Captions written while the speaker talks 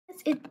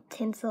it's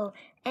Tinsel,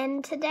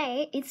 and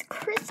today it's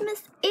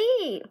Christmas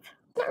Eve.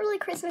 Not really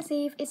Christmas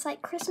Eve, it's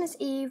like Christmas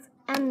Eve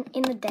and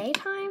in the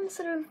daytime,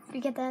 sort of,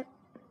 you get that?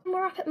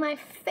 We're up at my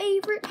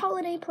favourite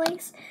holiday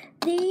place,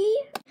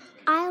 the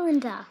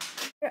Islander.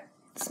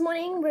 This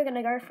morning we're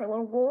gonna go for a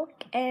little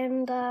walk,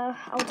 and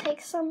I'll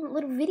take some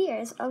little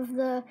videos of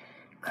the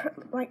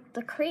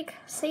creek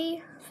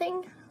sea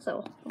thing.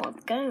 So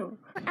let's go.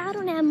 We're out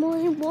on our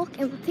morning walk,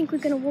 and we think we're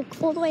gonna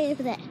walk all the way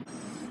over there.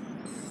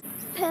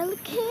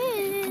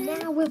 Pelican.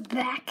 Now we're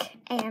back,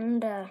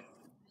 and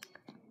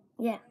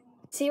yeah,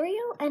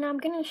 cereal, and I'm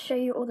gonna show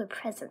you all the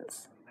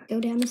presents. Go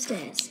down the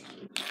stairs.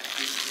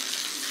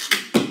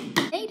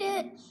 Made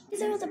it.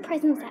 These are all the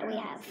presents that we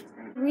have.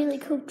 Really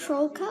cool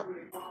troll cup.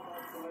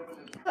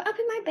 We're up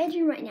in my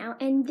bedroom right now,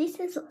 and this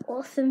is an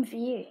awesome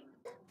view.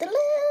 Ta-da!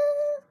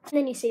 And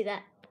then you see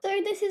that. So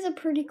this is a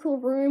pretty cool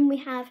room. We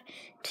have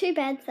 2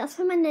 beds. That's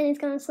where my nanny's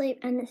gonna sleep,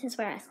 and this is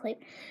where I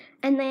sleep.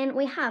 And then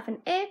we have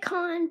an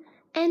aircon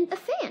and a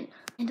fan.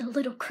 And a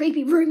little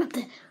creepy room up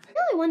there. I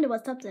really wonder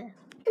what's up there.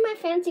 Look at my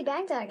fancy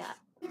bags I got.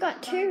 I've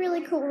got 2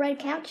 really cool red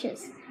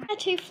couches. I got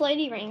 2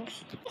 floaty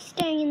rings. We're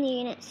staying in the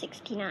unit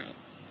 69.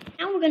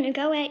 Now we're gonna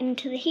go out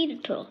into the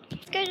heated pool.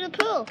 Let's go to the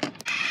pool.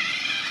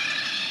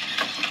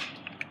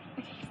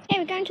 Okay,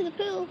 we're going to the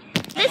pool.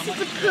 This is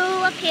the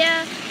pool up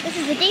here. This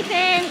is the deep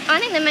end. I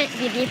think there might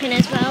be a deep end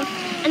as well.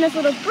 And there's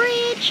a little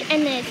bridge,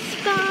 and there's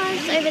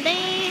spas over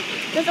there.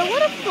 There's a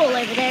waterfall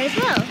over there as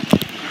well.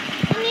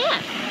 And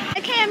yeah.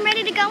 Okay, I'm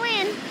ready to go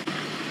in.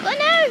 Oh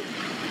no!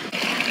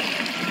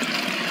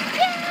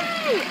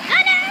 Yay!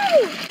 Oh no!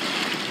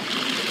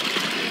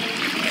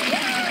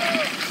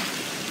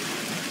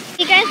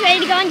 You guys ready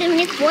to go into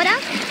this water?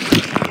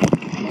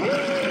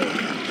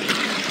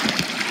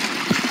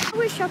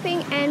 We're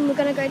shopping, and we're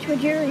gonna go to a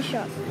jewelry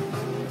shop.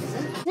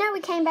 Now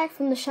we came back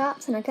from the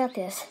shops, and I got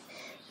this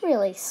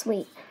really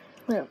sweet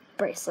little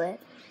bracelet.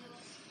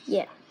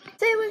 Yeah.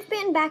 So we've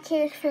been back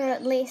here for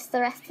at least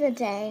the rest of the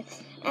day,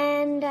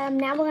 and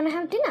now we're gonna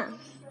have dinner.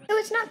 So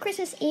it's not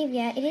Christmas Eve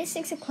yet, it is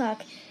 6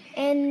 o'clock,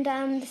 and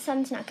the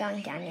sun's not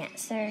going down yet.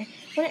 So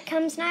when it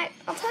comes night,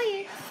 I'll tell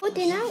you. For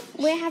dinner,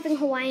 we're having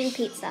Hawaiian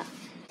pizza.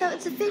 So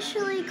it's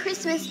officially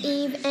Christmas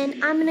Eve,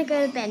 and I'm gonna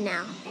go to bed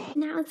now.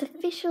 Now it's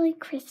officially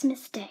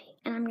Christmas Day,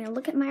 and I'm gonna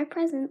look at my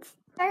presents.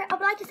 So I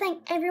would like to thank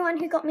everyone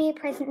who got me a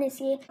present this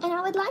year, and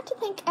I would like to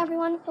thank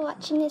everyone for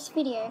watching this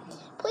video.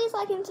 Please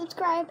like and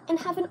subscribe, and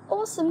have an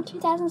awesome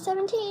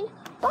 2017.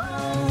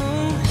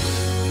 Bye!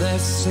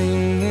 Let's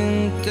sing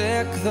and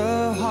deck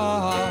the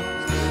halls,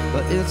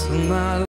 but it's not